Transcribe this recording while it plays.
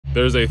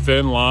There's a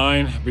thin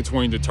line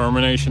between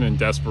determination and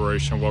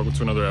desperation. Welcome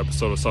to another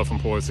episode of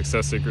Self-Employed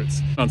Success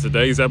Secrets. On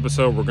today's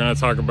episode, we're going to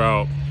talk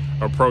about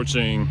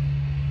approaching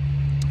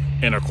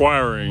and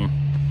acquiring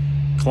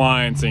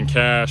clients and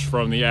cash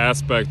from the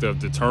aspect of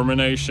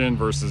determination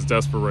versus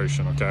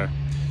desperation, okay?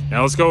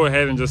 Now let's go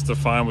ahead and just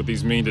define what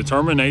these mean.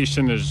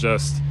 Determination is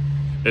just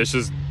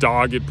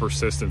dogged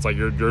persistence. Like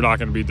you're not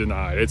going to be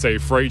denied. It's a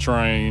freight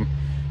train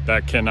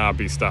that cannot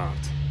be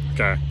stopped,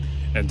 okay?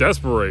 And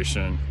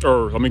desperation,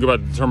 or let me go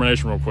back to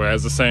determination real quick.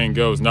 As the saying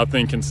goes,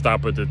 nothing can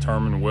stop a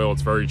determined will.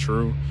 It's very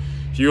true.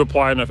 If you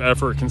apply enough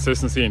effort,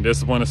 consistency, and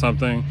discipline to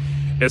something,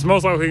 it's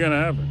most likely going to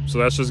happen. So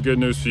that's just good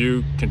news for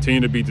you.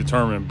 Continue to be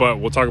determined.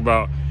 But we'll talk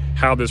about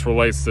how this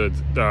relates to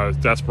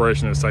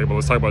desperation in a second. But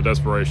let's talk about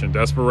desperation.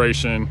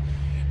 Desperation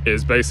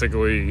is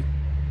basically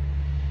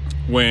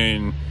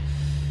when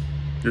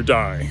you're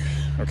dying,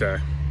 okay?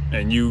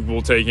 And you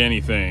will take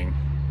anything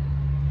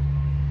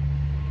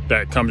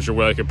that comes your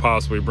way that could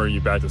possibly bring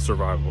you back to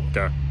survival,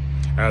 okay?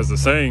 As the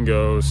saying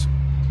goes,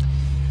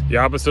 the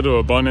opposite of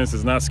abundance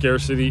is not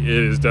scarcity, it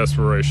is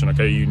desperation,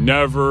 okay? You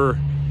never,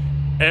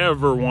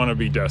 ever want to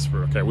be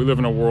desperate, okay? We live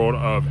in a world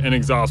of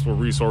inexhaustible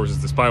resources,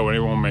 despite what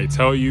anyone may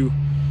tell you.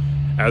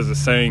 As the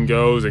saying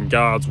goes, in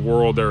God's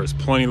world, there is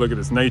plenty. Look at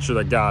this nature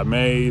that God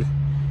made.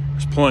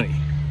 There's plenty,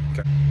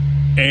 okay?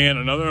 And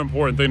another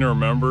important thing to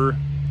remember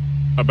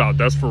about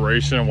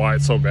desperation and why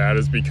it's so bad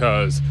is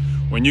because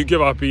when you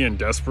give up being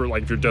desperate,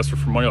 like if you're desperate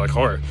for money, like,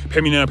 all right, pay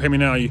me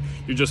now, you're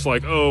just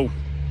like, oh,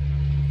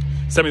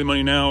 send me the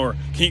money now, or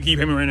can you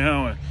pay me right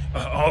now? And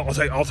I'll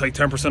take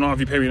 10% off if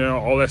you pay me now.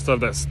 All that stuff,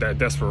 that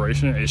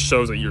desperation, it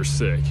shows that you're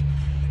sick.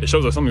 It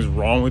shows that something's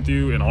wrong with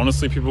you. And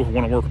honestly, people who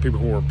want to work with people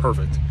who are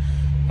perfect,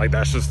 like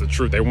that's just the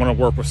truth. They want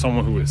to work with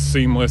someone who is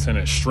seamless and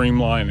it's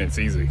streamlined and it's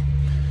easy.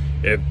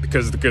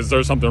 Because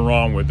there's something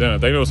wrong with them.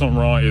 If they know something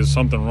wrong,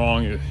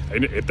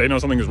 if they know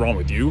something is wrong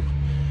with you,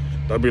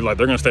 they'll be like,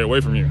 they're gonna stay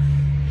away from you.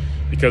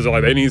 Because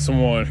like they need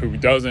someone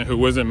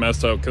who isn't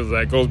messed up, because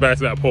that goes back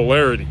to that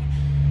polarity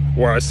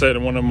where I said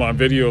in one of my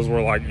videos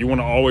where like you want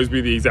to always be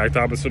the exact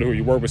opposite of who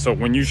you work with. So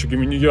when you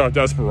give off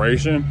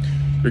desperation,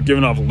 you're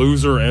giving off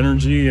loser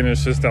energy, and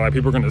it's just that like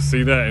people are going to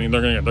see that and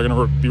they're going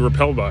to be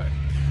repelled by it.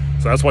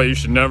 So that's why you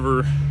should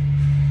never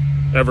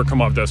ever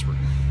come off desperate,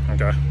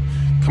 okay?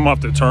 Come off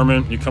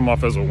determined. You come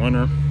off as a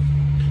winner.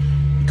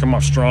 You come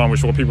off strong, which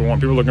is what people want.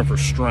 People are looking for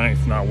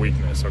strength, not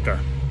weakness, okay?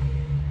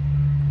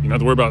 You don't have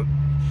to worry about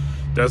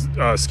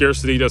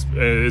scarcity.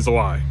 Is a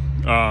lie.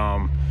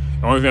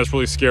 The only thing that's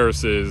really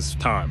scarce is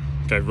time,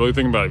 okay? Really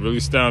think about it. Really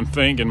sit down,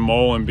 think, and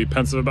mull and be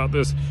pensive about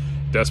this.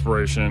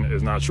 Desperation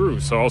is not true.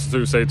 So also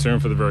to stay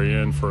tuned for the very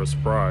end for a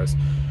surprise.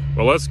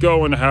 Well, let's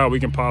go into how we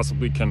can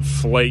possibly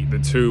conflate the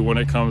two when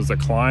it comes to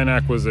client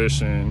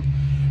acquisition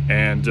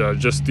and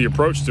just the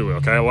approach to it,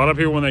 okay? A lot of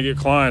people, when they get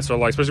clients, are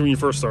like, especially when you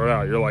first start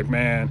out, you're like,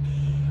 man,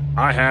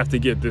 I have to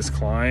get this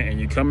client.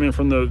 And you come in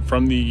from the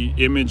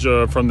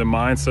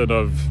mindset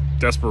of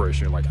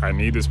desperation. Like, I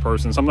need this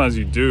person. Sometimes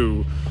you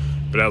do,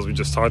 but as we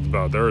just talked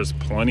about, there is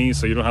plenty,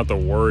 so you don't have to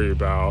worry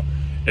about,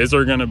 is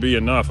there going to be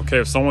enough? Okay,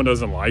 if someone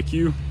doesn't like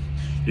you,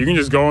 you can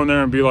just go in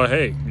there and be like,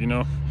 hey,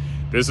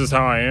 this is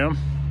how I am.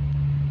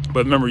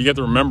 But remember, you have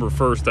to remember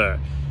first that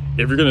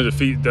if you're going to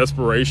defeat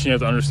desperation, you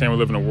have to understand we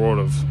live in a world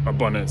of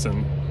abundance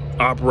and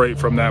operate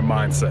from that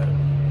mindset,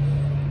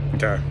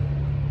 okay?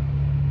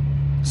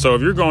 So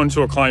if you're going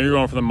to a client, you're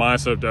going from the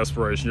mindset of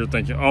desperation. You're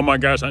thinking, oh my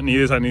gosh, I need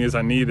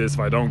this. If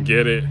I don't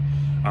get it,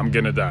 I'm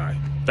going to die.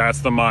 That's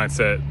the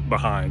mindset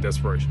behind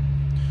desperation,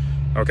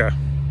 okay?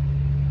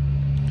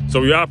 So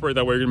we operate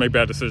that way, you're going to make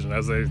bad decisions.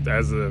 As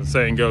the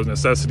saying goes,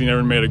 necessity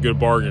never made a good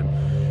bargain.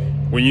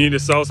 When you need to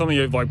sell something,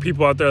 you have like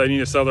people out there, they need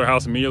to sell their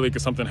house immediately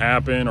because something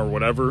happened or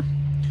whatever.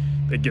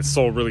 It gets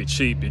sold really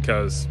cheap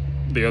because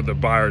the other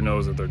buyer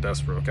knows that they're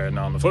desperate, okay?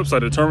 Now on the flip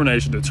side,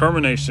 determination,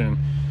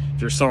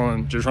 if you're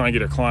trying to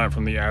get a client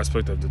from the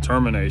aspect of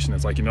determination,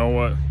 it's like, you know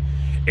what?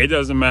 It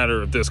doesn't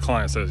matter if this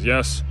client says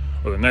yes,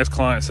 or the next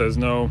client says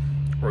no,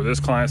 or this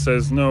client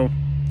says no.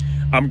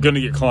 I'm going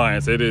to get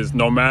clients. It is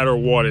no matter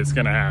what, it's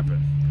going to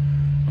happen.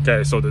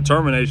 Okay, so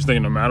determination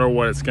thinking no matter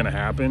what, it's going to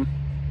happen.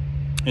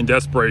 And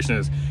desperation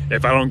is,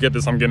 if I don't get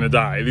this, I'm going to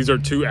die. These are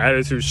two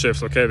attitude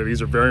shifts, okay?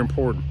 These are very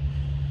important.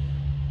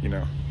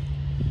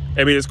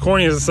 I mean, as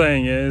corny as the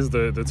saying is,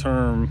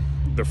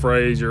 the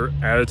phrase, your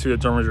attitude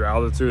determines your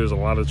altitude, there's a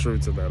lot of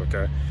truth to that,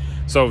 okay?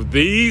 So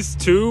these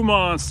two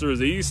monsters,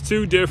 these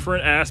two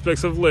different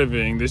aspects of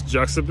living, this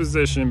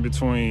juxtaposition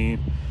between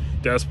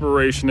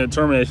desperation and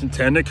determination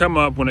tend to come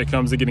up when it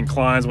comes to getting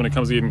clients, when it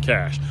comes to getting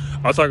cash.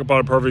 I'll talk about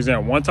a perfect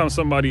example. One time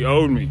somebody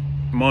owed me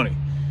money,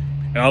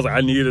 and I was like,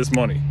 I need this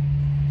money.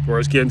 Where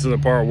it's getting to the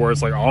part where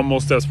it's like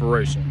almost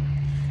desperation.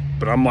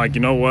 But I'm like,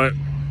 you know what?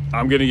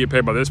 I'm going to get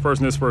paid by this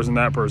person,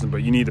 that person, but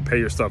you need to pay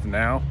your stuff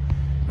now.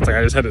 It's like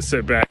I just had to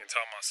sit back and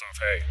tell myself,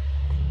 hey,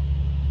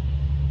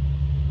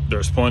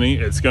 there's plenty.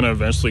 It's going to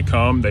eventually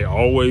come. They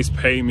always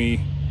pay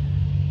me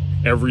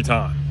every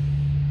time.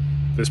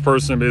 This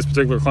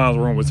particular client's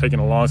room was taking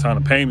a long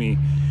time to pay me.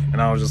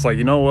 And I was just like,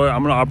 you know what?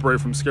 I'm going to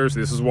operate from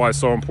scarcity. This is why it's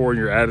so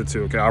important, your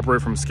attitude. Okay,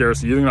 operate from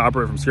scarcity. You're going to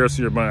operate from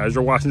scarcity or abundance. As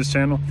you're watching this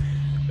channel,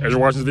 as you're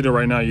watching this video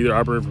right now, you either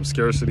operate from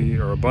scarcity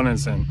or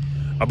abundance, and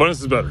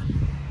abundance is better.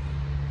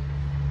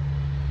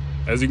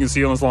 As you can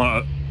see on this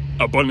line,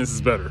 abundance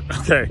is better,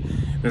 okay,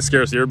 than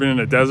scarcity. You ever been in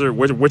a desert?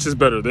 Which is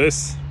better,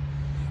 this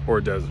or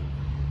a desert?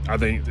 I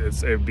think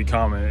it'd be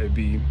common. It'd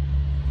be,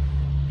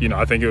 you know,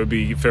 I think it would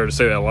be fair to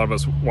say that a lot of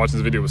us watching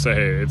this video would say,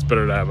 hey, it's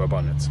better to have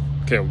abundance.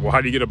 Okay, well,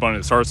 how do you get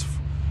abundance? It starts from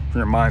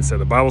your mindset.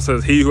 The Bible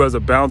says, he who has a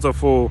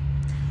bountiful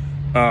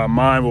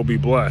mind will be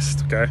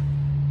blessed, okay?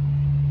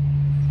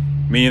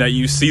 Meaning that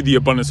you see the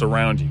abundance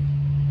around you.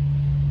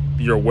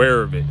 You're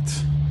aware of it,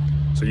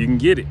 so you can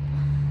get it,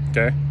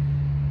 okay?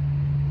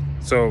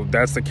 So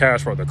that's the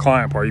cash part, the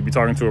client part. You'd be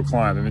talking to a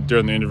client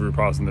during the interview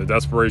process, and the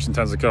desperation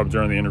tends to come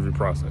during the interview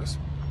process.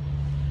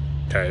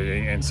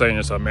 Okay, and saying to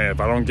yourself, man, if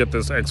I don't get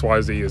this,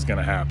 XYZ is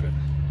gonna happen.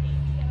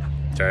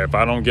 Okay, if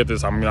I don't get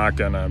this, I'm not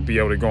gonna be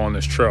able to go on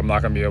this trip. I'm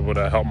not gonna be able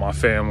to help my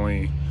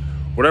family,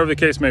 whatever the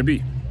case may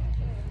be.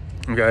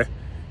 Okay,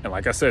 and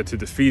like I said, to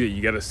defeat it,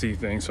 you gotta see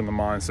things from the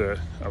mindset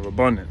of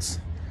abundance.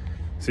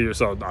 See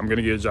yourself, I'm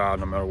gonna get a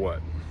job no matter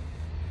what.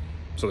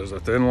 So there's a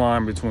thin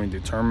line between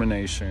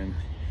determination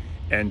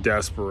and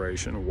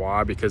desperation.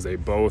 Why? Because they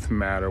both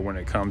matter when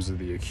it comes to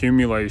the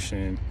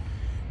accumulation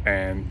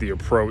and the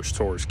approach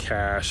towards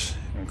cash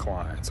and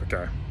clients,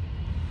 okay?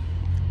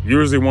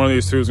 Usually one of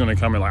these two is gonna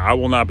come in like, I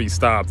will not be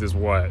stopped, is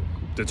what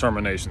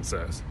determination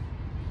says.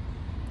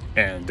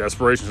 And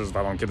desperation says, if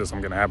I don't get this, I'm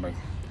gonna happen.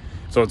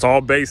 So it's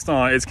all based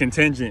on, it's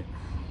contingent,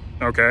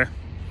 okay?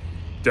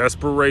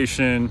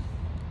 Desperation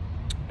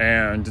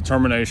and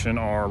determination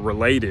are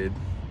related,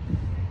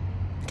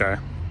 okay?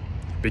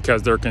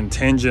 Because they're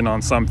contingent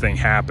on something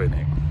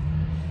happening,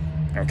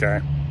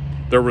 okay?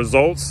 The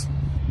results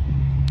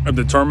of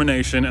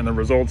determination and the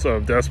results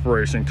of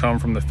desperation come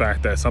from the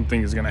fact that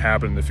something is gonna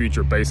happen in the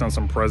future based on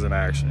some present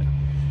action.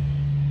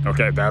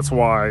 Okay, that's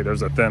why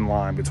there's a thin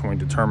line between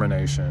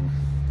determination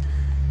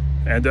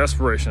and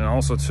desperation. And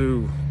also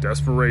too,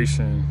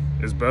 desperation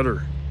is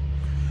better.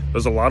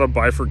 There's a lot of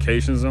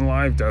bifurcations in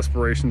life: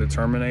 desperation,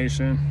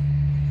 determination,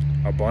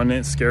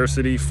 abundance,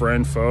 scarcity,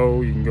 friend,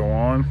 foe, you can go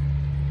on.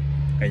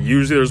 And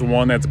usually there's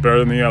one that's better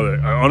than the other.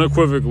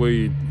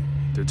 Unequivocally,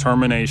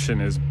 determination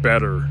is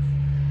better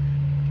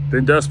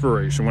than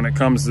desperation when it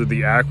comes to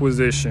the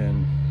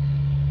acquisition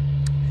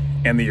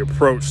and the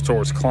approach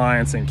towards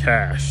clients and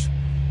cash,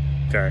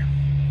 okay?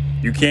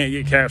 You can't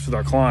get cash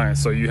without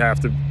clients, so you have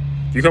to,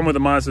 if you come with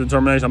the mindset of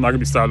determination, I'm not gonna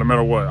be stopped no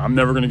matter what. I'm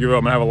never gonna give up.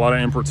 I'm gonna have a lot of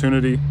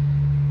importunity,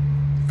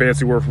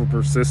 fancy word for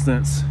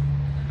persistence.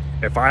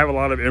 If I have a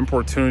lot of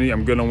importunity,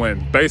 I'm gonna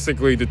win.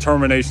 Basically,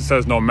 determination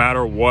says no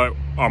matter what,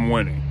 I'm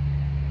winning.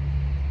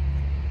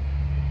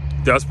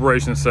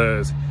 Desperation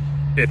says,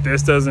 if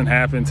this doesn't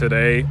happen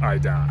today, I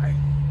die.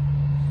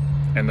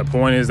 And the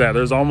point is that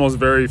there's almost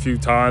very few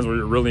times where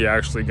you're really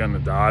actually gonna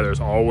die.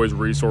 There's always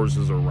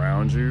resources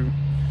around you.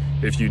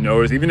 If you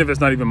notice, even if it's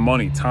not even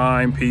money,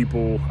 time,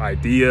 people,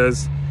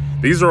 ideas,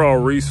 these are all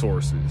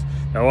resources.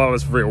 Now, a lot of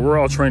us, we're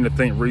all trained to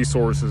think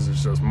resources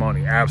is just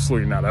money.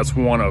 Absolutely not. That's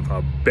one of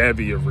a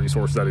bevy of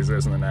resources that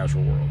exist in the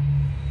natural world.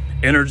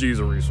 Energy is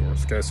a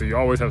resource, okay? So you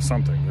always have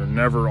something. You're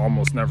never,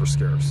 almost never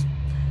scarce,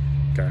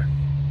 okay?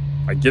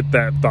 I get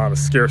that thought of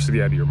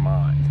scarcity out of your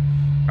mind,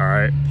 all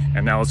right?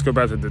 And now let's go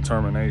back to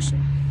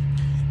determination.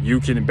 You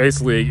can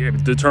basically,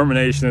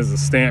 determination is a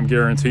stamp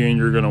guaranteeing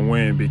you're gonna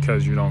win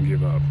because you don't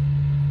give up.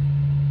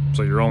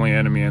 So your only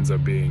enemy ends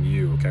up being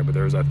you, okay? But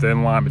there's a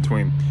thin line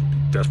between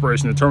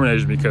desperation and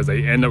determination because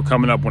they end up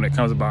coming up when it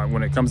comes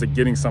to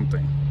getting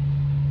something.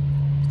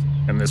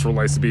 And this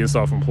relates to being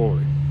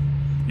self-employed.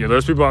 You know,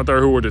 there's people out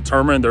there who are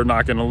determined they're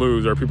not gonna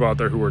lose. There are people out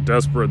there who are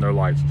desperate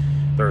and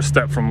they're a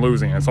step from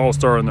losing. It's all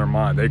started in their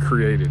mind. They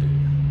created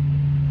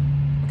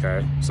it,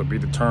 okay? So be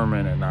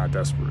determined and not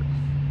desperate.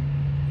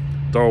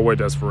 Throw away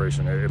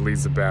desperation. It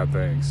leads to bad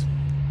things.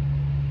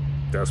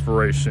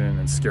 Desperation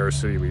and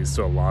scarcity leads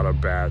to a lot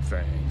of bad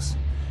things.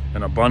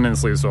 And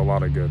abundance leads to a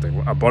lot of good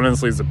things.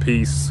 Abundance leads to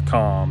peace,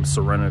 calm,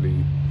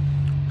 serenity.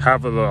 A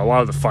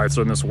lot of the fights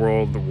in this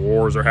world, the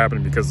wars are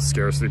happening because of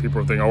scarcity.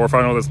 People are thinking, oh, we're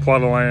fighting all this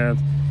plot of land.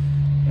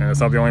 And it's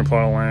not the only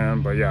plot of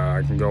land, but yeah,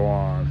 I can go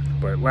on.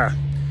 But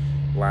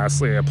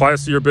lastly, it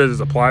applies to your business.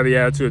 Apply the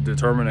attitude of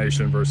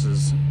determination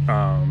versus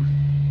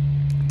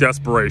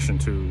desperation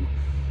to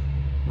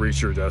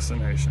reach your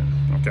destination,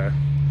 okay?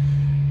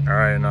 All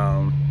right,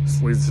 and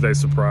this leads to today's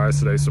surprise.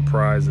 Today's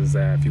surprise is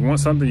that if you want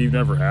something you've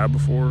never had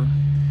before,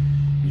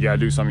 you gotta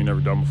do something you've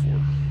never done before,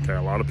 okay?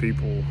 A lot of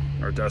people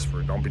are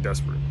desperate. Don't be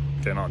desperate,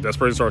 okay? No,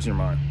 desperation starts in your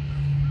mind,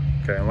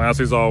 okay? And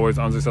lastly, as always,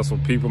 unsuccessful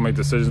people make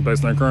decisions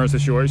based on their current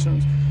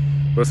situations,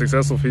 but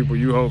successful people,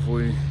 you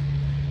hopefully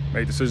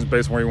make decisions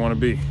based on where you want to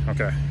be.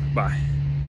 Okay, bye.